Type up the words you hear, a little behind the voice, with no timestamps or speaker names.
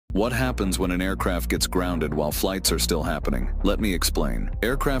What happens when an aircraft gets grounded while flights are still happening? Let me explain.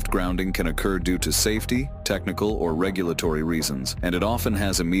 Aircraft grounding can occur due to safety, technical, or regulatory reasons, and it often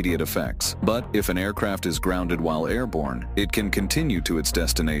has immediate effects. But if an aircraft is grounded while airborne, it can continue to its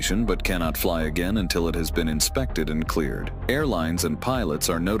destination but cannot fly again until it has been inspected and cleared. Airlines and pilots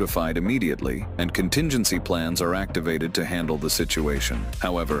are notified immediately, and contingency plans are activated to handle the situation.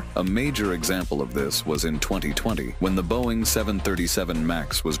 However, a major example of this was in 2020, when the Boeing 737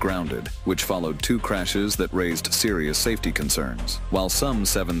 MAX was grounded, which followed two crashes that raised serious safety concerns. While some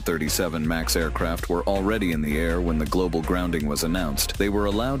 737 MAX aircraft were already in the air when the global grounding was announced, they were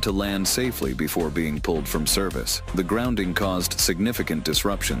allowed to land safely before being pulled from service. The grounding caused significant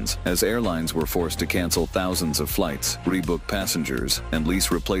disruptions, as airlines were forced to cancel thousands of flights, rebook passengers, and lease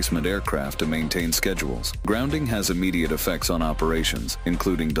replacement aircraft to maintain schedules. Grounding has immediate effects on operations,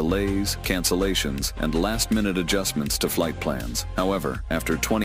 including delays, cancellations, and last-minute adjustments to flight plans. However, after